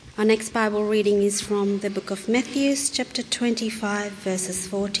Our next Bible reading is from the book of Matthew, chapter 25, verses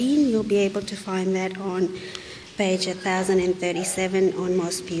 14. You'll be able to find that on page 1037 on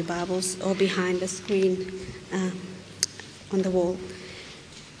most Pew Bibles or behind the screen on the wall.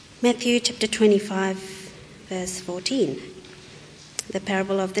 Matthew chapter 25, verse 14. The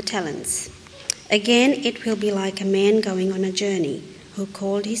parable of the talents. Again, it will be like a man going on a journey, who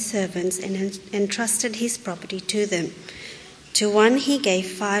called his servants and entrusted his property to them. To one he gave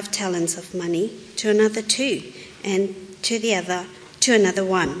 5 talents of money, to another 2, and to another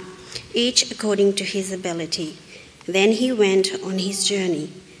 1, each according to his ability. Then he went on his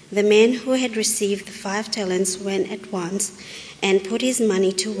journey. The man who had received the 5 talents went at once and put his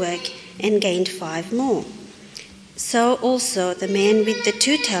money to work and gained 5 more. So also the man with the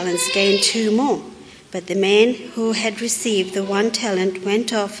 2 talents gained 2 more. But the man who had received the 1 talent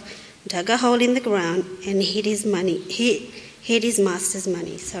went off, dug a hole in the ground, and hid his master's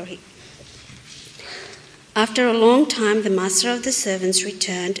money. After a long time, the master of the servants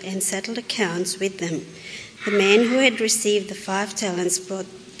returned and settled accounts with them. The man who had received the 5 talents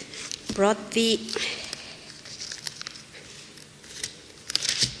brought the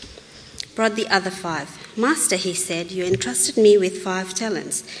other 5. Master, he said, you entrusted me with 5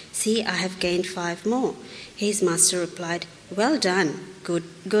 talents. See, I have gained 5 more. His master replied, well done,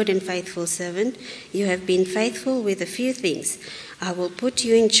 good and faithful servant. You have been faithful with a few things. I will put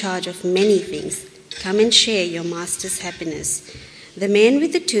you in charge of many things. Come and share your master's happiness. The man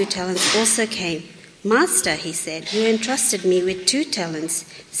with the 2 talents also came. Master, he said, you entrusted me with 2 talents.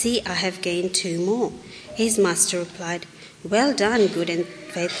 See, I have gained 2 more. His master replied, well done, good and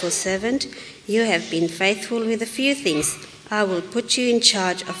faithful servant. You have been faithful with a few things. I will put you in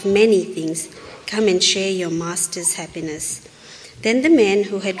charge of many things. Come and share your master's happiness. Then the man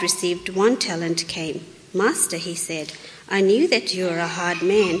who had received 1 talent came. Master, he said, I knew that you are a hard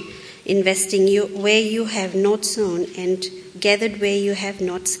man, investing where you have not sown and gathered where you have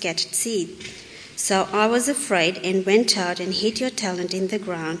not scattered seed. So I was afraid and went out and hid your talent in the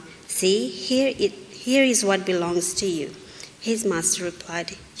ground. See, here is what belongs to you. His master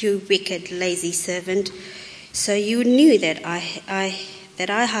replied, you wicked, lazy servant. So you knew that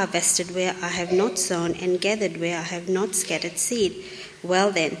I harvested where I have not sown and gathered where I have not scattered seed.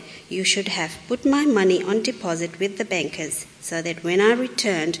 Well then, you should have put my money on deposit with the bankers, so that when I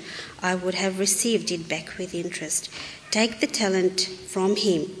returned, I would have received it back with interest. Take the talent from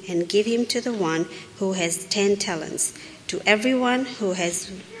him and give him to the one who has 10 talents. To everyone who has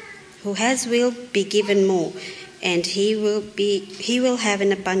will be given more, and he will have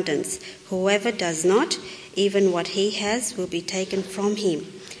an abundance. Whoever does not, even what he has will be taken from him.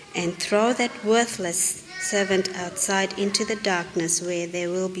 And throw that worthless servant outside into the darkness, where there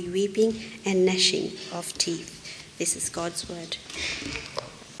will be weeping and gnashing of teeth. This is God's word.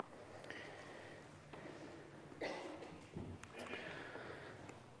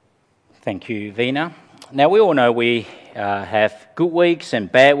 Thank you, Vina. Now, we all know we have good weeks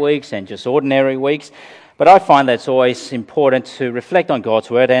and bad weeks and just ordinary weeks, but I find that it's always important to reflect on God's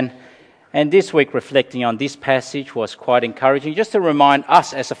word, and this week reflecting on this passage was quite encouraging, just to remind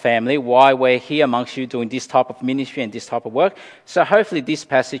us as a family why we're here amongst you doing this type of ministry and this type of work. So hopefully this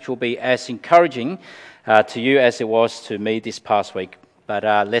passage will be as encouraging to you as it was to me this past week. But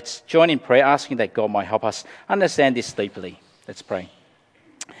let's join in prayer, asking that God might help us understand this deeply. Let's pray.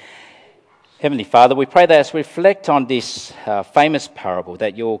 Heavenly Father, we pray that as we reflect on this famous parable,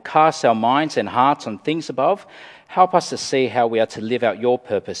 that you'll cast our minds and hearts on things above. Help us to see how we are to live out your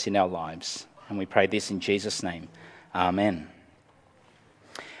purpose in our lives. And we pray this in Jesus' name. Amen.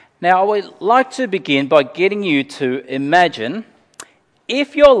 Now, I would like to begin by getting you to imagine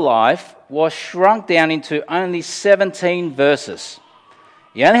if your life was shrunk down into only 17 verses.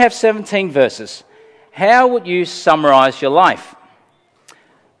 You only have 17 verses. How would you summarize your life?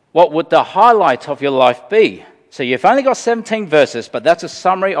 What would the highlight of your life be? So you've only got 17 verses, but that's a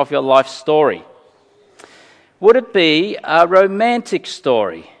summary of your life story. Would it be a romantic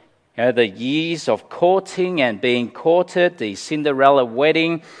story? You know, the years of courting and being courted, the Cinderella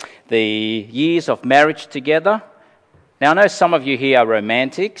wedding, the years of marriage together. Now, I know some of you here are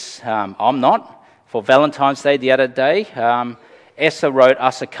romantics. I'm not. For Valentine's Day the other day, Esther wrote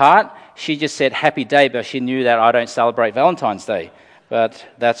us a card. She just said, happy day, but she knew that I don't celebrate Valentine's Day. But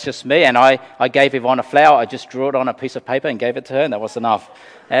that's just me, and I gave Yvonne a flower. I just drew it on a piece of paper and gave it to her, and that was enough.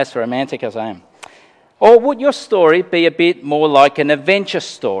 As romantic as I am. Or would your story be a bit more like an adventure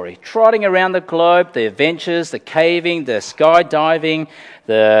story, trotting around the globe, the adventures, the caving, the skydiving,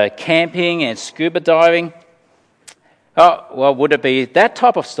 the camping and scuba diving? Oh, well, would it be that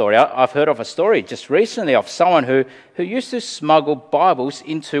type of story? I've heard of a story just recently of someone who used to smuggle Bibles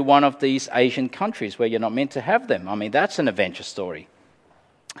into one of these Asian countries where you're not meant to have them. I mean, that's an adventure story.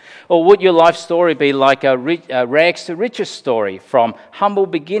 Or would your life story be like a rags to riches story, from humble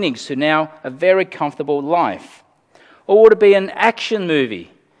beginnings to now a very comfortable life? Or would it be an action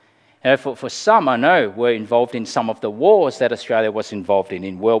movie? For some, I know, were involved in some of the wars that Australia was involved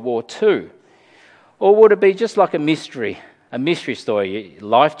in World War II. Or would it be just like a mystery story?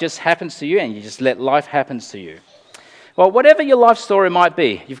 Life just happens to you and you just let life happen to you. Well, whatever your life story might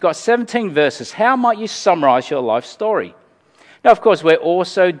be, you've got 17 verses. How might you summarize your life story? Now, of course, we're all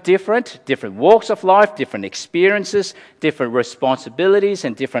so different walks of life, different experiences, different responsibilities,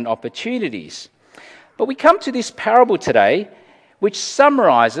 and different opportunities. But we come to this parable today, which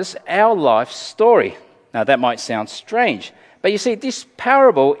summarizes our life story. Now, that might sound strange, but you see, this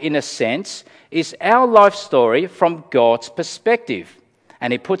parable, in a sense, is our life story from God's perspective,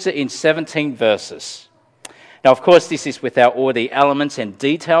 and He puts it in 17 verses. Now, of course, this is without all the elements and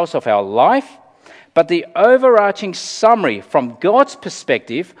details of our life, but the overarching summary from God's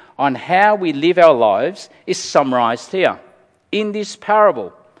perspective on how we live our lives is summarized here in this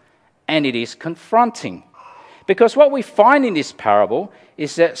parable, and it is confronting. Because what we find in this parable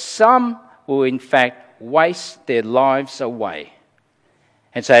is that some will in fact waste their lives away.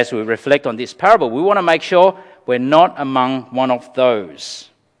 And so as we reflect on this parable, we want to make sure we're not among one of those.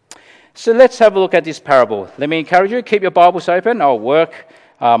 So let's have a look at this parable. Let me encourage you, keep your Bibles open. I'll work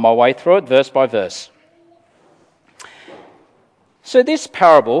my way through it verse by verse. So this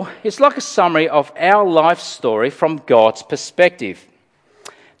parable is like a summary of our life story from God's perspective.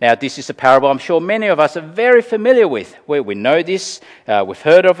 Now, this is a parable I'm sure many of us are very familiar with. We know this, we've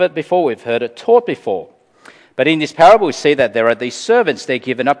heard of it before, we've heard it taught before. But in this parable, we see that there are these servants. They're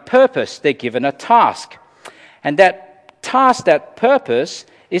given a purpose, they're given a task. And that task, that purpose,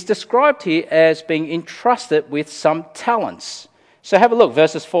 is described here as being entrusted with some talents. So have a look,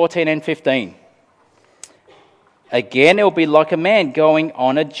 verses 14 and 15. Again, it will be like a man going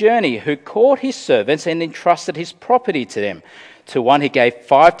on a journey who called his servants and entrusted his property to them. To one he gave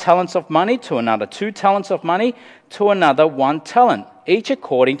 5 talents of money, to another 2 talents of money, to another 1 talent, each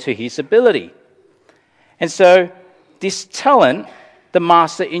according to his ability. And so this talent, the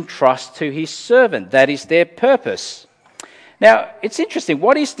master entrusts to his servant. That is their purpose. Now, it's interesting.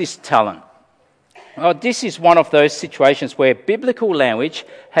 What is this talent? Well, this is one of those situations where biblical language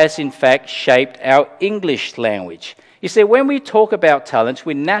has in fact shaped our English language. You see, when we talk about talents,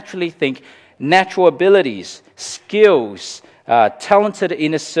 we naturally think natural abilities, skills, talented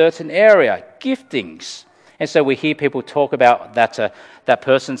in a certain area, giftings. And so we hear people talk about that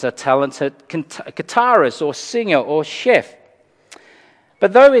person's a talented guitarist or singer or chef.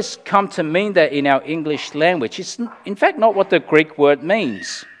 But though it's come to mean that in our English language, it's in fact not what the Greek word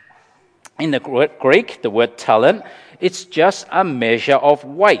means. In the Greek, the word talent, it's just a measure of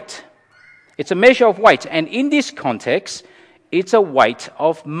weight. It's a measure of weight. And in this context, it's a weight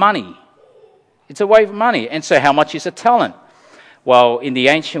of money. It's a weight of money. And so how much is a talent? Well, in the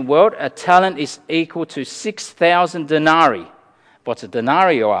ancient world, a talent is equal to 6,000 denarii. What's a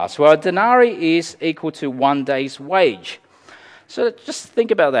denarii, you ask? Well, a denarii is equal to 1 day's wage. So just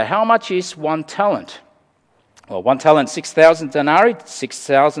think about that. How much is 1 talent? Well, 1 talent, 6,000 denarii.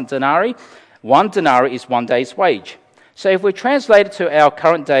 6,000 denarii. 1 denarii is 1 day's wage. So if we translate it to our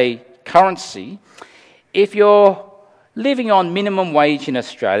current day currency, if you're living on minimum wage in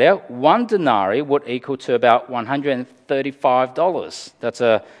Australia, 1 denarii would equal to about $135. That's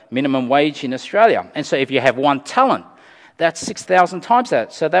a minimum wage in Australia. And so if you have 1 talent, that's 6,000 times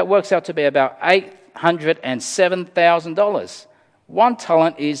that. So that works out to be about $807,000. 1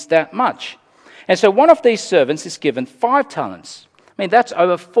 talent is that much. And so one of these servants is given 5 talents. I mean, that's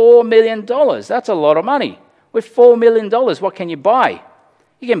over $4 million. That's a lot of money. With $4 million, what can you buy?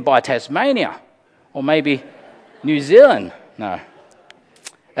 You can buy Tasmania or maybe New Zealand. No.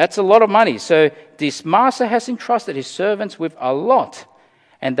 That's a lot of money. So this master has entrusted his servants with a lot,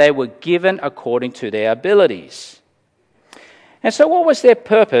 and they were given according to their abilities. And so what was their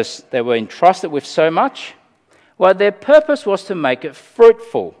purpose? They were entrusted with so much. Well, their purpose was to make it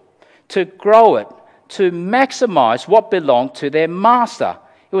fruitful, to grow it, to maximize what belonged to their master.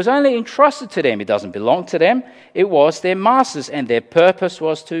 It was only entrusted to them. It doesn't belong to them. It was their master's, and their purpose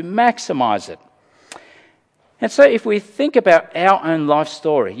was to maximize it. And so if we think about our own life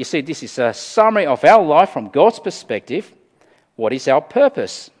story, you see, this is a summary of our life from God's perspective. What is our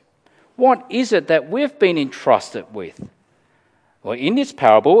purpose? What is it that we've been entrusted with? Well, in this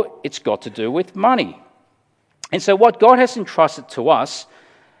parable, it's got to do with money. And so what God has entrusted to us,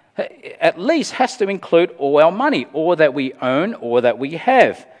 at least has to include all our money, all that we own, all that we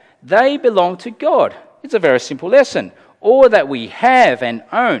have. They belong to God. It's a very simple lesson. All that we have and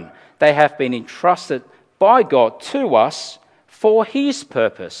own, they have been entrusted by God to us for His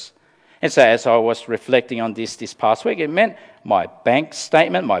purpose. And so as I was reflecting on this past week, it meant my bank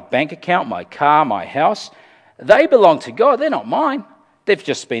statement, my bank account, my car, my house, they belong to God. They're not mine. They've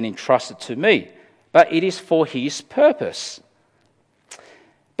just been entrusted to me. But it is for His purpose.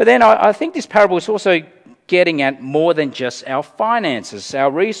 But then I think this parable is also getting at more than just our finances,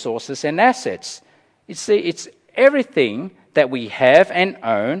 our resources and assets. It's everything that we have and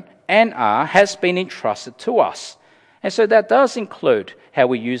own and are has been entrusted to us. And so that does include how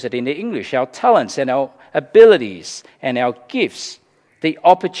we use it in the English, our talents and our abilities and our gifts, the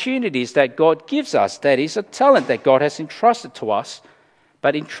opportunities that God gives us. That is a talent that God has entrusted to us,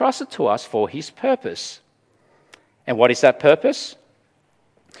 but entrusted to us for His purpose. And what is that purpose?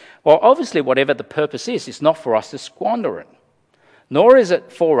 Well, obviously, whatever the purpose is, it's not for us to squander it. Nor is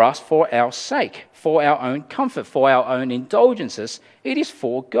it for us for our sake, for our own comfort, for our own indulgences. It is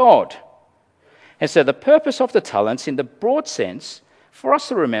for God. And so the purpose of the talents, in the broad sense, for us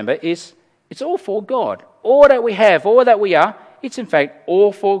to remember is it's all for God. All that we have, all that we are, it's in fact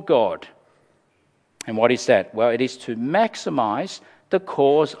all for God. And what is that? Well, it is to maximize the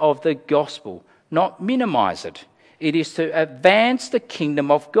cause of the gospel, not minimize it. It is to advance the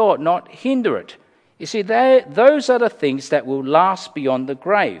kingdom of God, not hinder it. You see, those are the things that will last beyond the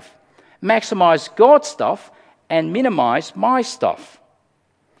grave. Maximize God's stuff and minimize my stuff.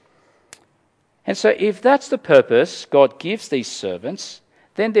 And so if that's the purpose God gives these servants,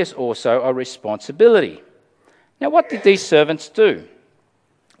 then there's also a responsibility. Now, what did these servants do?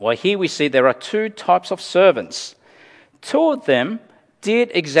 Well, here we see there are two types of servants. Two of them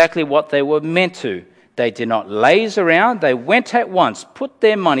did exactly what they were meant to. They did not laze around. They went at once, put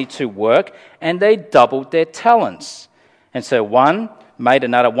their money to work, and they doubled their talents. And so one made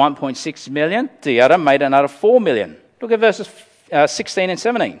another 1.6 million, the other made another 4 million. Look at verses 16 and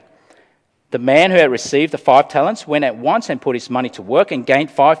 17. The man who had received the 5 talents went at once and put his money to work and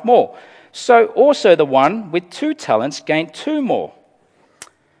gained 5 more. So also the one with 2 talents gained 2 more.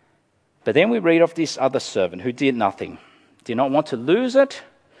 But then we read of this other servant who did nothing, did not want to lose it,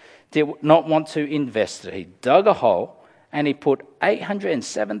 did not want to invest it. He dug a hole and he put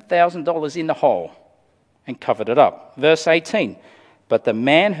 $807,000 in the hole and covered it up. Verse 18, but the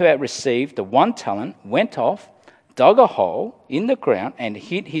man who had received the 1 talent went off, dug a hole in the ground and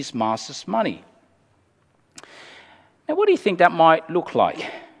hid his master's money. Now, what do you think that might look like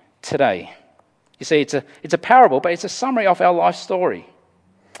today? You see, it's a parable, but it's a summary of our life story.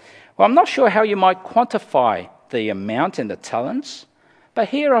 Well, I'm not sure how you might quantify the amount and the talents, but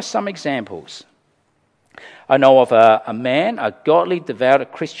here are some examples. I know of a man, a godly,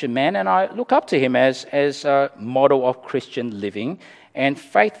 devout Christian man, and I look up to him as a model of Christian living and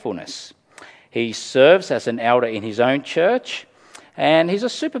faithfulness. He serves as an elder in his own church, and he's a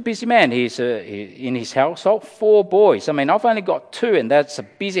super busy man. He's in his household, 4 boys. I mean, I've only got 2, and that's a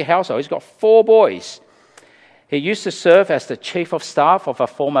busy household. He's got 4 boys. He used to serve as the chief of staff of a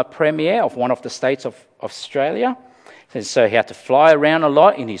former premier of one of the states of Australia. And so he had to fly around a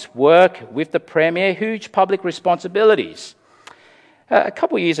lot in his work with the premier, huge public responsibilities. A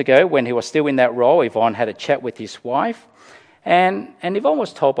couple of years ago, when he was still in that role, Yvonne had a chat with his wife. And Yvonne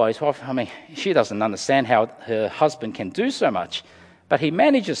was told by his wife, I mean, she doesn't understand how her husband can do so much, but he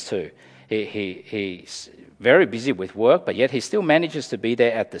manages to. He's very busy with work, but yet he still manages to be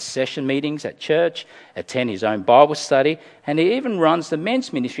there at the session meetings at church, attend his own Bible study, and he even runs the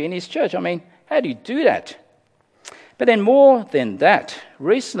men's ministry in his church. I mean, how do you do that? But then more than that,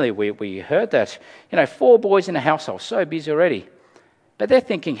 recently we heard that, 4 boys in a household, so busy already. But they're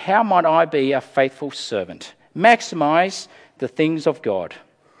thinking, how might I be a faithful servant? Maximize the things of God.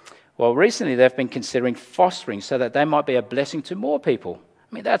 Well, recently they've been considering fostering so that they might be a blessing to more people.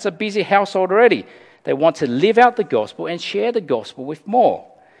 I mean, that's a busy household already. They want to live out the gospel and share the gospel with more.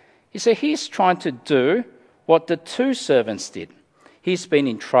 You see, he's trying to do what the 2 servants did. He's been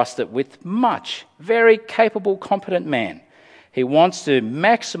entrusted with much, very capable, competent man. He wants to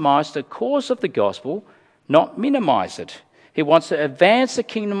maximize the cause of the gospel, not minimize it. He wants to advance the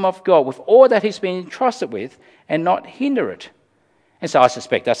kingdom of God with all that he's been entrusted with and not hinder it. And so I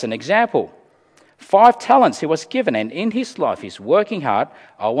suspect that's an example. 5 talents he was given, and in his life he's working hard.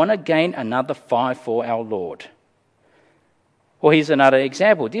 I want to gain another 5 for our Lord. Well, here's another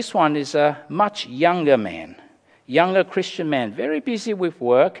example. This one is a much younger man. Younger Christian man, very busy with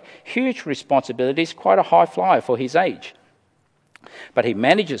work, huge responsibilities, quite a high flyer for his age. But he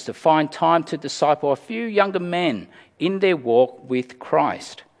manages to find time to disciple a few younger men in their walk with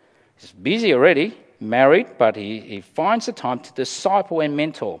Christ. He's busy already, married, but he finds the time to disciple and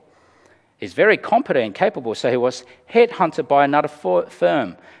mentor. He's very competent and capable, so he was headhunted by another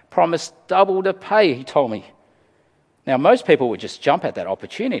firm, promised double the pay, he told me. Now, most people would just jump at that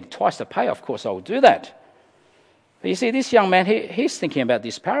opportunity. Twice the pay, of course, I will do that. But you see, this young man, he's thinking about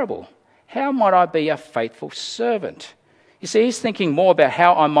this parable. How might I be a faithful servant? You see, he's thinking more about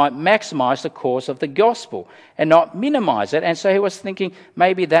how I might maximize the cause of the gospel and not minimize it. And so he was thinking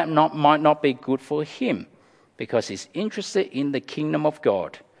maybe that might not be good for him because he's interested in the kingdom of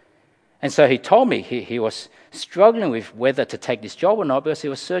God. And so he told me he was struggling with whether to take this job or not because he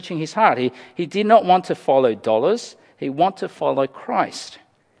was searching his heart. He did not want to follow dollars. He wanted to follow Christ.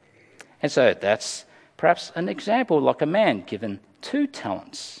 And so that's perhaps an example like a man given 2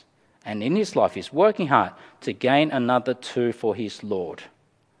 talents. And in his life, he's working hard to gain another 2 for his Lord.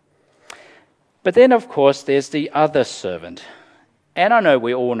 But then, of course, there's the other servant. And I know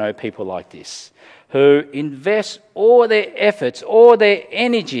we all know people like this, who invest all their efforts, all their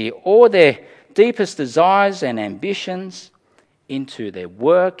energy, all their deepest desires and ambitions into their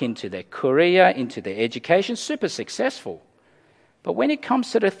work, into their career, into their education, super successful. But when it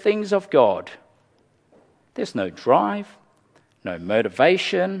comes to the things of God, there's no drive, no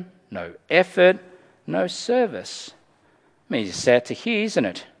motivation, no effort, no service. I mean, it's sad to hear, isn't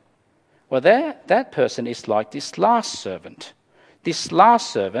it? Well, that person is like this last servant. This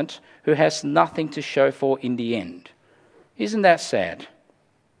last servant who has nothing to show for in the end. Isn't that sad?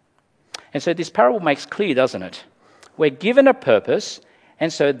 And so this parable makes clear, doesn't it? We're given a purpose,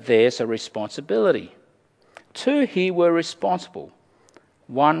 and so there's a responsibility. 2 here were responsible.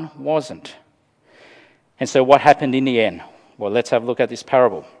 1 wasn't. And so what happened in the end? Well, let's have a look at this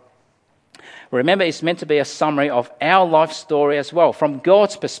parable. Remember, it's meant to be a summary of our life story as well, from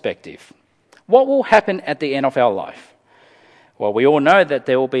God's perspective. What will happen at the end of our life? Well, we all know that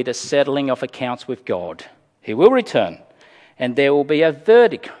there will be the settling of accounts with God. He will return, and there will be a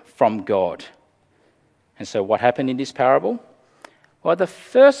verdict from God. And so what happened in this parable? Well, the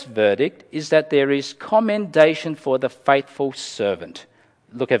first verdict is that there is commendation for the faithful servant.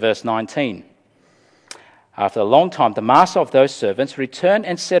 Look at verse 19. After a long time, the master of those servants returned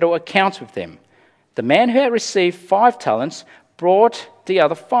and settled accounts with them. The man who had received 5 talents brought the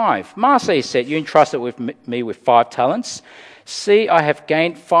other 5. Master, he said, you entrusted me with 5 talents. See, I have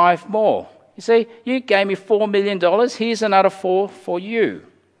gained 5 more. You see, you gave me $4 million. Here's another 4 for you.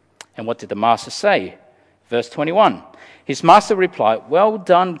 And what did the master say? Verse 21. His master replied, well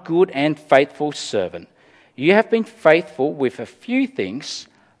done, good and faithful servant. You have been faithful with a few things.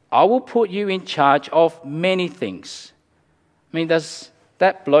 I will put you in charge of many things. I mean, does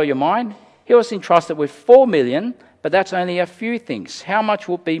that blow your mind? He was entrusted with 4 million, but that's only a few things. How much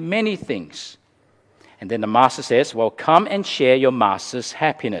would be many things? And then the master says, well, come and share your master's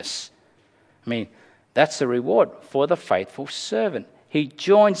happiness. I mean, that's the reward for the faithful servant. He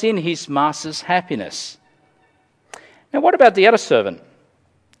joins in his master's happiness. Now, what about the other servant?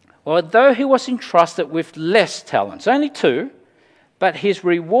 Well, though he was entrusted with less talents, only 2, but his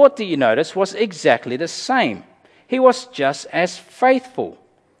reward, do you notice, was exactly the same. He was just as faithful.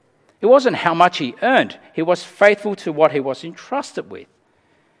 It wasn't how much he earned. He was faithful to what he was entrusted with.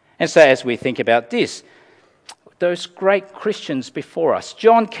 And so as we think about this, those great Christians before us,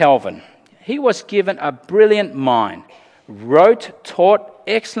 John Calvin, he was given a brilliant mind, wrote, taught,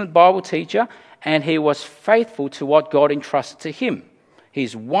 excellent Bible teacher, and he was faithful to what God entrusted to him.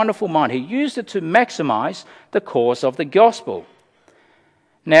 His wonderful mind, he used it to maximize the cause of the gospel.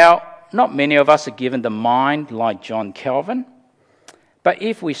 Now, not many of us are given the mind like John Calvin, but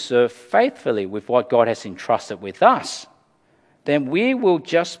if we serve faithfully with what God has entrusted with us, then we will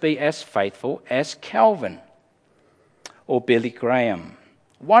just be as faithful as Calvin or Billy Graham.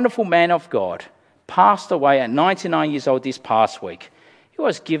 Wonderful man of God, passed away at 99 years old this past week. He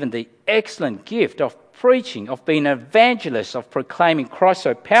was given the excellent gift of preaching, of being an evangelist, of proclaiming Christ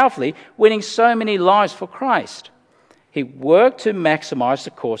so powerfully, winning so many lives for Christ. He worked to maximize the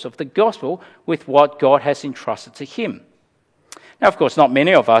cause of the gospel with what God has entrusted to him. Now, of course, not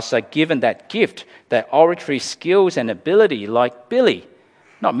many of us are given that gift, that oratory skills and ability like Billy.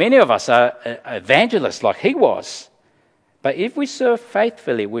 Not many of us are evangelists like he was. But if we serve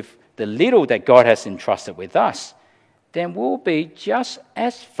faithfully with the little that God has entrusted with us, then we'll be just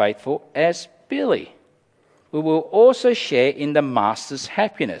as faithful as Billy. We will also share in the master's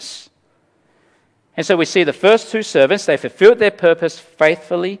happiness. And so we see the first 2 servants, they fulfilled their purpose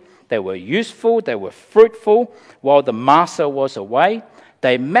faithfully. They were useful, they were fruitful while the master was away.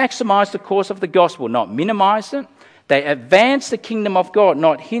 They maximized the cause of the gospel, not minimized it. They advanced the kingdom of God,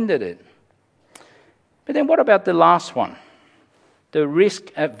 not hindered it. But then what about the last one? the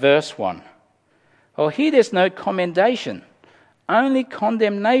risk-averse one. Well, here there's no commendation, only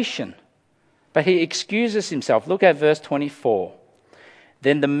condemnation. But he excuses himself. Look at verse 24.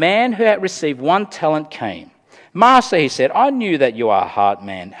 Then the man who had received 1 talent came. Master, he said, I knew that you are a hard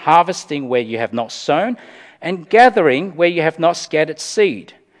man, harvesting where you have not sown, and gathering where you have not scattered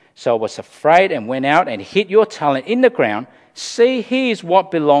seed. So I was afraid and went out and hid your talent in the ground. See, here's what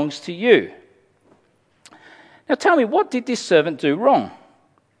belongs to you. Now tell me, what did this servant do wrong?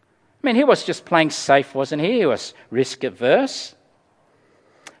 I mean, he was just playing safe, wasn't he? He was risk-averse.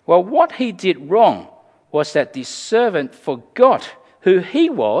 Well, what he did wrong was that this servant forgot who he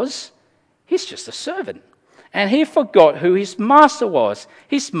was. He's just a servant. And he forgot who his master was.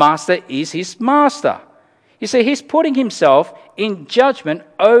 His master is his master. You see, he's putting himself in judgment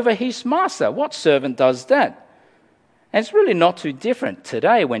over his master. What servant does that? And it's really not too different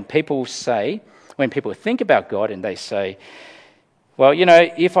today when people think about God and they say, well,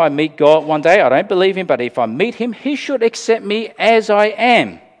 if I meet God one day, I don't believe him, but if I meet him, he should accept me as I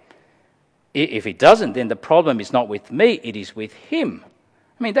am. If he doesn't, then the problem is not with me, it is with him.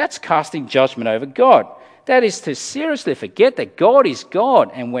 I mean, that's casting judgment over God. That is to seriously forget that God is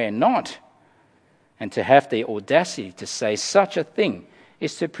God and we're not. And to have the audacity to say such a thing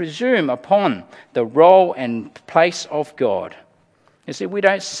is to presume upon the role and place of God. You see, we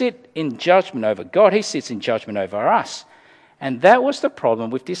don't sit in judgment over God, he sits in judgment over us. And that was the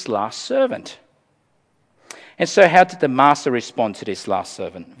problem with this last servant. And so how did the master respond to this last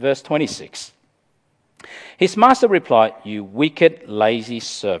servant? Verse 26. His master replied, You wicked, lazy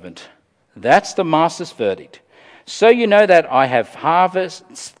servant. That's the master's verdict. So you know that I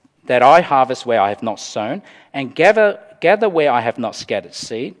harvest where I have not sown, and gather where I have not scattered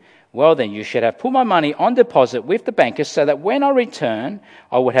seed. Well, then you should have put my money on deposit with the bankers, so that when I return,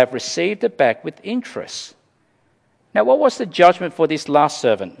 I would have received it back with interest. Now, what was the judgment for this last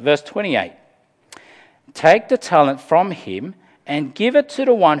servant? Verse 28. Take the talent from him and give it to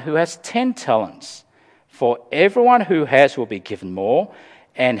the one who has 10 talents. For everyone who has will be given more,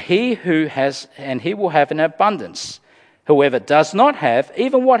 and he will have an abundance. Whoever does not have,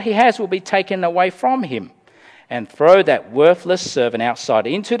 even what he has will be taken away from him. And throw that worthless servant outside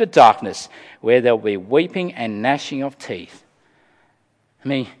into the darkness, where there will be weeping and gnashing of teeth. I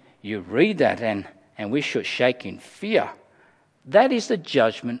mean, you read that and we should shake in fear. That is the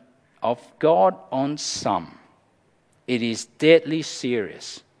judgment of God on some. It is deadly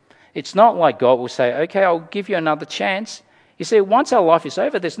serious. It's not like God will say, okay, I'll give you another chance. You see, once our life is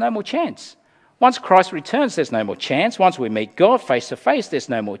over, there's no more chance. Once Christ returns, there's no more chance. Once we meet God face to face, there's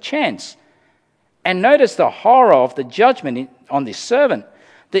no more chance. And notice the horror of the judgment on this servant.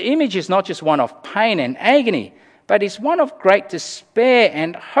 The image is not just one of pain and agony, but it's one of great despair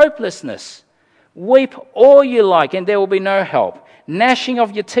and hopelessness. Weep all you like and there will be no help. Gnashing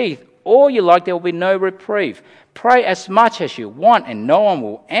of your teeth, all you like, there will be no reprieve. Pray as much as you want and no one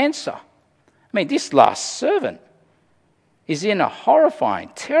will answer. I mean, this last servant is in a horrifying,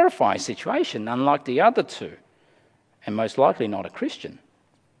 terrifying situation, unlike the other two, and most likely not a Christian.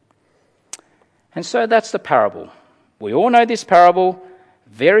 And so that's the parable. We all know this parable,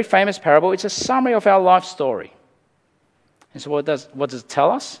 very famous parable. It's a summary of our life story. And so what does it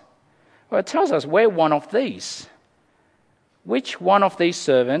tell us? Well, it tells us we're one of these. Which one of these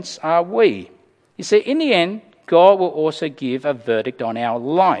servants are we? You see, in the end, God will also give a verdict on our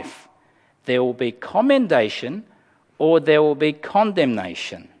life. There will be commendation or there will be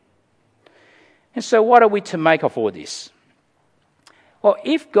condemnation. And so what are we to make of all this? Well,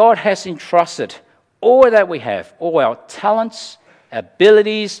 if God has entrusted all that we have, all our talents,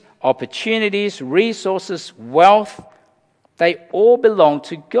 abilities, opportunities, resources, wealth, they all belong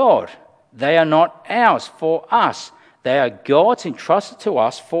to God. They are not ours for us. They are God's entrusted to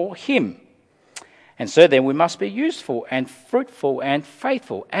us for him. And so then we must be useful and fruitful and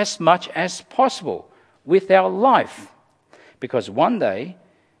faithful as much as possible with our life, because one day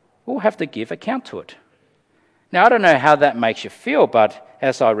we'll have to give account to it. Now, I don't know how that makes you feel, but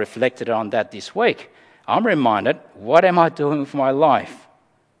as I reflected on that this week, I'm reminded, what am I doing with my life?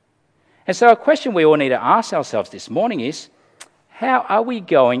 And so a question we all need to ask ourselves this morning is, how are we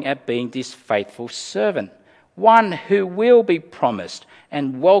going at being this faithful servant? One who will be promised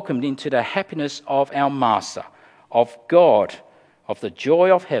and welcomed into the happiness of our Master, of God, of the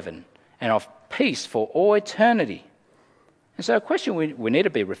joy of heaven, and of peace for all eternity. And so a question we need to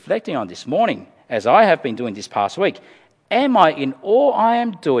be reflecting on this morning, as I have been doing this past week, am I in all I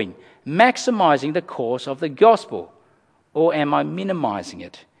am doing maximizing the cause of the gospel, or am I minimizing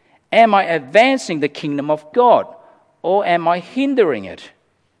it? Am I advancing the kingdom of God, or am I hindering it?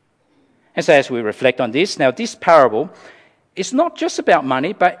 And so as we reflect on this, now this parable it's not just about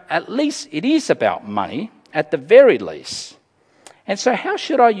money, but at least it is about money, at the very least. And so how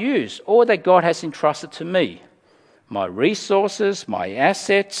should I use all that God has entrusted to me? My resources, my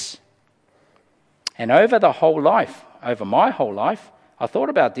assets. And over my whole life, I thought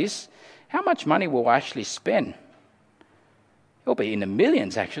about this. How much money will I actually spend? It'll be in the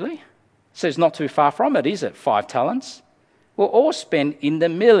millions, actually. So it's not too far from it, is it? 5 talents. We'll all spend in the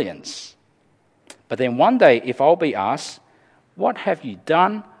millions. But then one day, if I'll be asked, what have you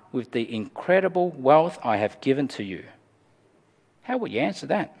done with the incredible wealth I have given to you? How will you answer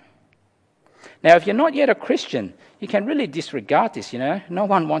that? Now, if you're not yet a Christian, you can really disregard this, No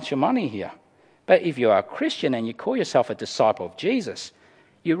one wants your money here. But if you are a Christian and you call yourself a disciple of Jesus,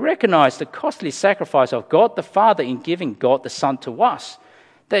 you recognize the costly sacrifice of God the Father in giving God the Son to us.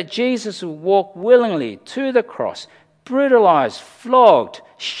 That Jesus will walk willingly to the cross, brutalized, flogged,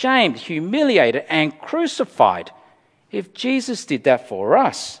 shamed, humiliated, and crucified. If Jesus did that for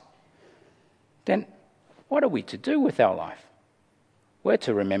us, then what are we to do with our life? We're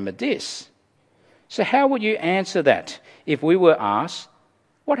to remember this. So how would you answer that if we were asked,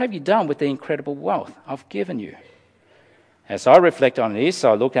 what have you done with the incredible wealth I've given you? As I reflect on this,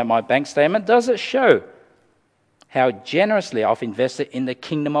 I look at my bank statement. Does it show how generously I've invested in the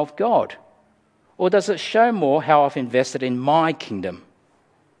kingdom of God? Or does it show more how I've invested in my kingdom?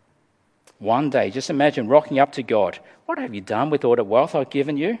 One day, just imagine rocking up to God. What have you done with all the wealth I've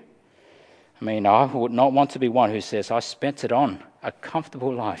given you? I would not want to be one who says, I spent it on a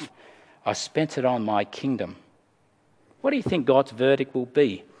comfortable life. I spent it on my kingdom. What do you think God's verdict will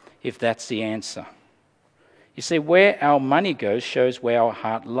be if that's the answer? You see, where our money goes shows where our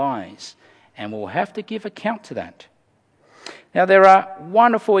heart lies, and we'll have to give account to that. Now, there are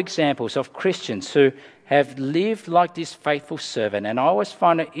wonderful examples of Christians who have lived like this faithful servant, and I always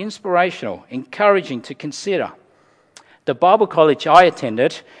find it inspirational, encouraging to consider. The Bible college I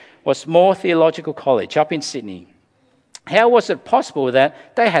attended was Moore Theological College up in Sydney. How was it possible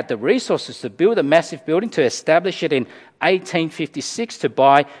that they had the resources to build a massive building, to establish it in 1856, to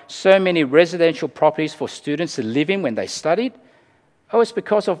buy so many residential properties for students to live in when they studied? Oh, it's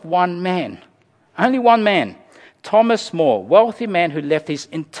because of one man. Only one man. Thomas More, wealthy man who left his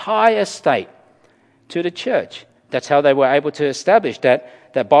entire estate to the church. That's how they were able to establish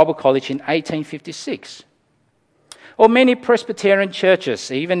that Bible college in 1856. Or many Presbyterian churches,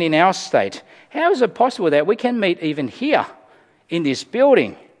 even in our state. How is it possible that we can meet even here in this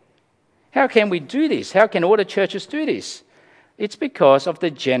building? How can we do this? How can all the churches do this? It's because of the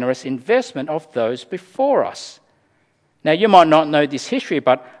generous investment of those before us. Now, you might not know this history,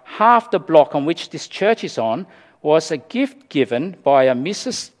 but half the block on which this church is on was a gift given by a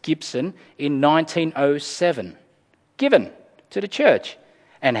Mrs. Gibson in 1907. Given to the church.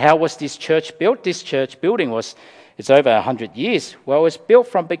 And how was this church built? This church building it's over 100 years. Well, it was built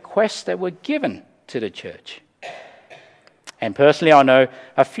from bequests that were given to the church. And personally, I know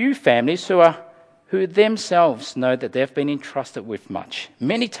a few families who themselves know that they've been entrusted with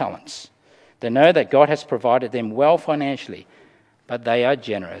many talents. They know that God has provided them well financially, but they are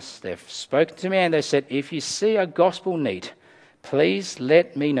generous. They've spoken to me and they said, if you see a gospel need, please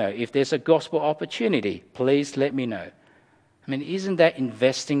let me know. If there's a gospel opportunity, please let me know. Isn't that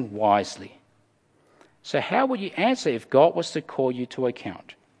investing wisely? So how would you answer if God was to call you to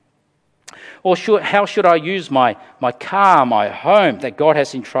account? Or how should I use my car, my home that God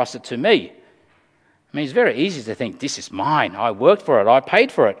has entrusted to me? It's very easy to think, this is mine. I worked for it. I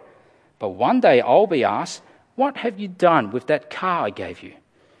paid for it. But one day I'll be asked, what have you done with that car I gave you?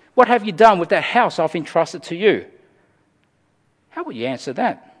 What have you done with that house I've entrusted to you? How will you answer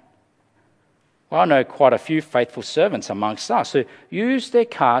that? Well, I know quite a few faithful servants amongst us who use their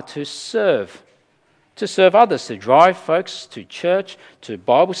car to serve others, to drive folks to church, to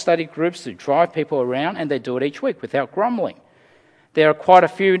Bible study groups, to drive people around, and they do it each week without grumbling. There are quite a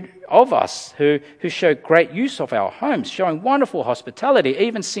few of us who show great use of our homes, showing wonderful hospitality,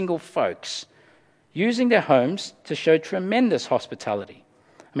 even single folks, using their homes to show tremendous hospitality.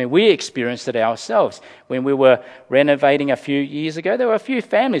 We experienced it ourselves. When we were renovating a few years ago, there were a few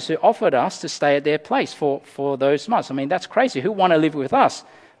families who offered us to stay at their place for those months. That's crazy. Who want to live with us?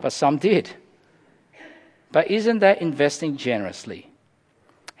 But some did. But isn't that investing generously?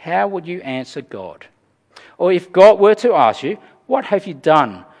 How would you answer God? Or if God were to ask you, what have you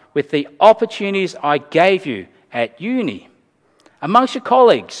done with the opportunities I gave you at uni, amongst your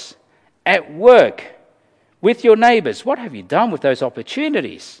colleagues, at work, with your neighbours? What have you done with those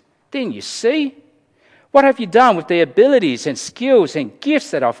opportunities? Didn't you see? What have you done with the abilities and skills and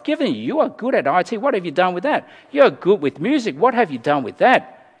gifts that I've given you? You are good at IT. What have you done with that? You're good with music. What have you done with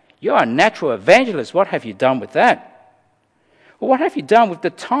that? You're a natural evangelist. What have you done with that? Or what have you done with the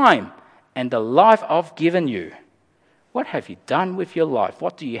time and the life I've given you? What have you done with your life?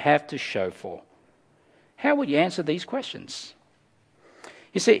 What do you have to show for? How would you answer these questions?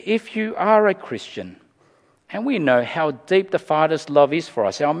 You see, if you are a Christian, and we know how deep the Father's love is for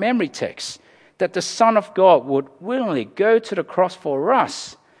us, our memory text, that the Son of God would willingly go to the cross for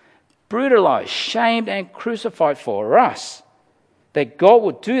us, brutalized, shamed, and crucified for us, that God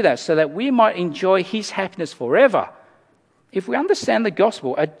would do that so that we might enjoy his happiness forever. If we understand the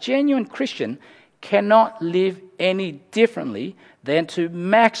gospel, a genuine Christian cannot live any differently than to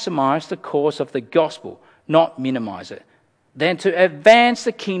maximize the cause of the gospel, not minimize it, than to advance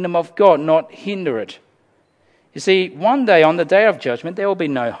the kingdom of God, not hinder it. You see, one day, on the day of judgment, there will be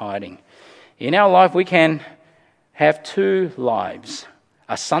no hiding. In our life, we can have two lives,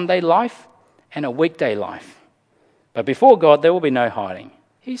 a Sunday life and a weekday life. But before God, there will be no hiding.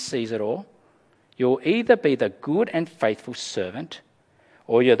 He sees it all. You'll either be the good and faithful servant,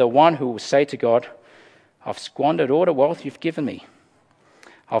 or you're the one who will say to God, I've squandered all the wealth you've given me.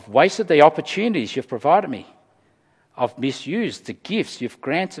 I've wasted the opportunities you've provided me. I've misused the gifts you've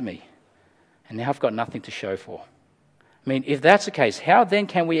granted me. And now I've got nothing to show for. I mean, if that's the case, how then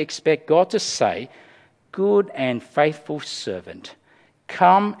can we expect God to say, good and faithful servant,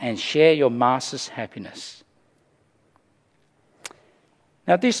 come and share your master's happiness?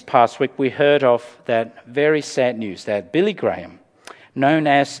 Now, this past week we heard of that very sad news that Billy Graham, known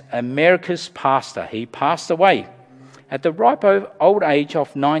as America's pastor, he passed away at the ripe old age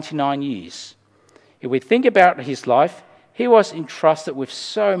of 99 years. If we think about his life, he was entrusted with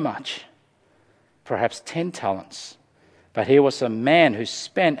so much, perhaps 10 talents. But he was a man who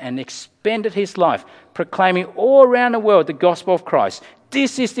spent and expended his life proclaiming all around the world the gospel of Christ.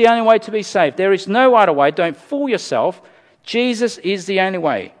 This is the only way to be saved. There is no other way. Don't fool yourself. Jesus is the only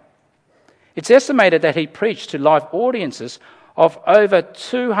way. It's estimated that he preached to live audiences of over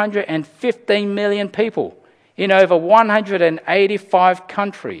 215 million people in over 185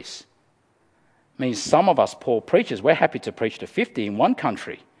 countries. I mean, some of us poor preachers, we're happy to preach to 50 in one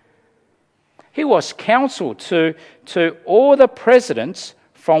country. He was counsel to all the presidents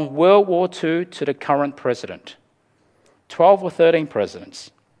from World War II to the current president. 12 or 13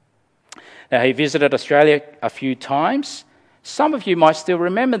 presidents. Now, he visited Australia a few times. Some of you might still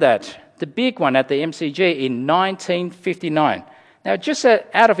remember that, the big one at the MCG in 1959. Now, just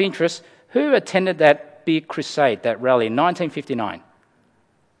out of interest, who attended that big crusade, that rally in 1959?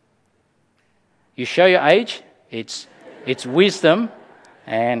 You show your age, it's wisdom,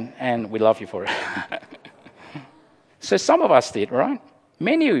 and we love you for it. So some of us did, right?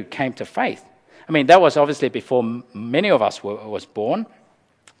 Many came to faith. I mean, that was obviously before many of us was born.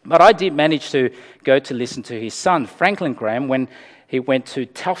 But I did manage to go to listen to his son, Franklin Graham, when he went to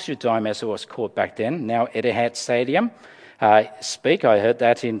Telstra Dome, as it was called back then, now Etihad Stadium, speak. I heard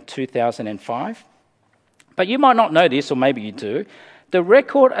that in 2005. But you might not know this, or maybe you do. The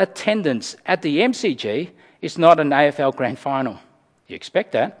record attendance at the MCG is not an AFL Grand Final. You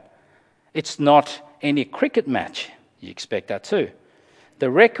expect that. It's not any cricket match. You expect that too.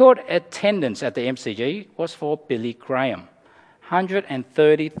 The record attendance at the MCG was for Billy Graham.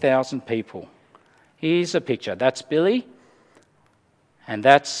 130,000 people. Here's a picture. That's Billy, and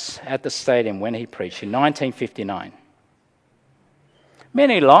that's at the stadium when he preached in 1959.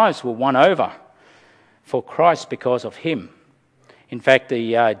 Many lives were won over for Christ because of him. In fact,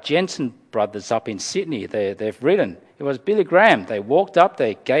 the Jensen brothers up in Sydney, they've written, it was Billy Graham. They walked up,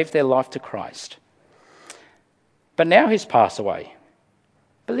 they gave their life to Christ. But now he's passed away.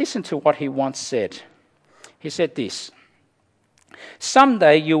 But listen to what he once said. He said this,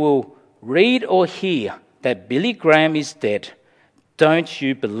 someday you will read or hear that Billy Graham is dead. Don't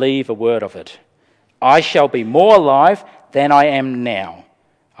you believe a word of it. I shall be more alive than I am now.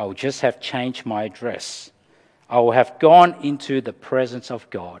 I will just have changed my address. I will have gone into the presence of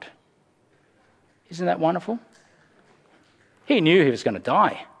God. Isn't that wonderful? He knew he was going to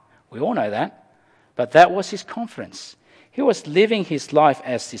die. We all know that. But that was his confidence. He was living his life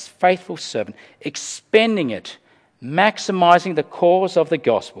as this faithful servant, expending it, maximizing the cause of the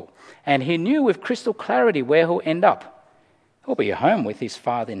gospel. And he knew with crystal clarity where he'll end up. He'll be home with his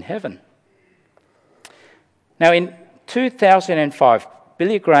Father in heaven. Now, in 2005,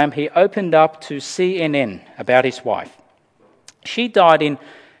 Billy Graham, he opened up to CNN about his wife. She died in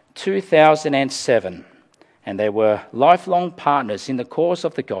 2007, and they were lifelong partners in the cause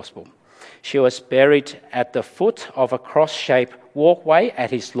of the gospel. She was buried at the foot of a cross-shaped walkway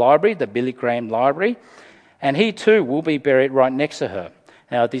at his library, the Billy Graham Library, and he too will be buried right next to her.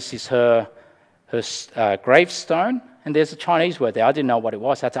 Now, this is her gravestone, and there's a Chinese word there. I didn't know what it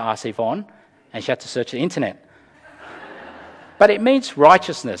was. I had to ask Yvonne, and she had to search the internet. but it means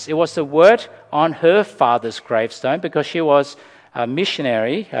righteousness. It was the word on her father's gravestone because she was a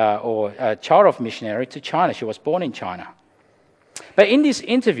missionary or a child of missionary to China. She was born in China. But in this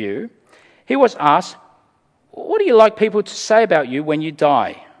interview, he was asked, what do you like people to say about you when you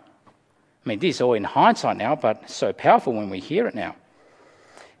die? I mean, this is all in hindsight now, but so powerful when we hear it now.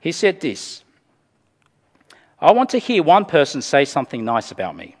 He said this, I want to hear one person say something nice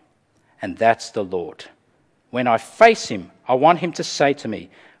about me, and that's the Lord. When I face him, I want him to say to me,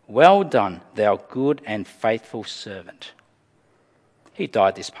 well done, thou good and faithful servant. He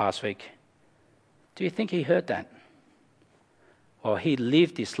died this past week. Do you think he heard that? Well, he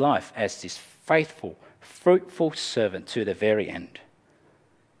lived his life as this faithful, fruitful servant to the very end.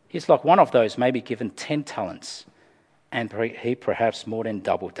 He's like one of those maybe given 10 talents, and he perhaps more than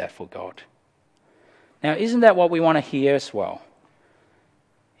doubled that for God. Now, isn't that what we want to hear as well?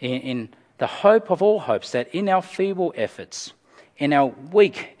 In the hope of all hopes, that in our feeble efforts, in our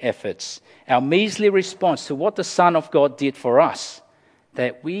weak efforts, our measly response to what the Son of God did for us,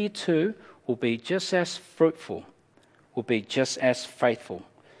 that we too will be just as fruitful, will be just as faithful.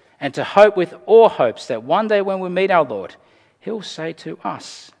 And to hope with all hopes that one day when we meet our Lord, he'll say to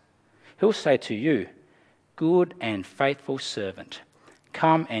us, he'll say to you, good and faithful servant,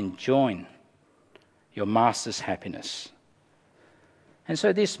 come and join your master's happiness. And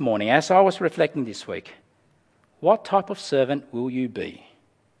so this morning, as I was reflecting this week, what type of servant will you be?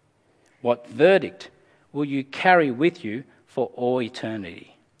 What verdict will you carry with you for all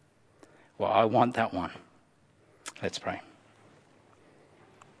eternity? Well, I want that one. Let's pray.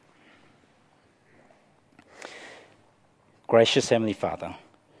 Gracious Heavenly Father,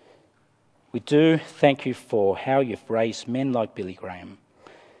 we do thank you for how you've raised men like Billy Graham,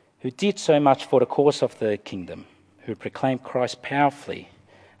 who did so much for the cause of the kingdom, who proclaimed Christ powerfully,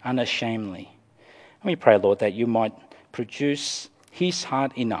 unashamedly. And we pray, Lord, that you might produce his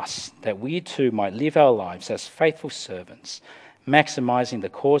heart in us, that we too might live our lives as faithful servants, maximizing the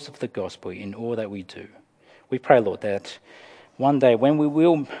cause of the gospel in all that we do. We pray, Lord, that one day when we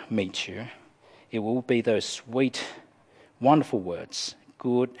will meet you, it will be those sweet, wonderful words,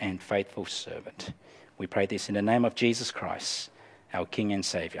 good and faithful servant. We pray this in the name of Jesus Christ, our King and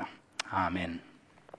Saviour. Amen.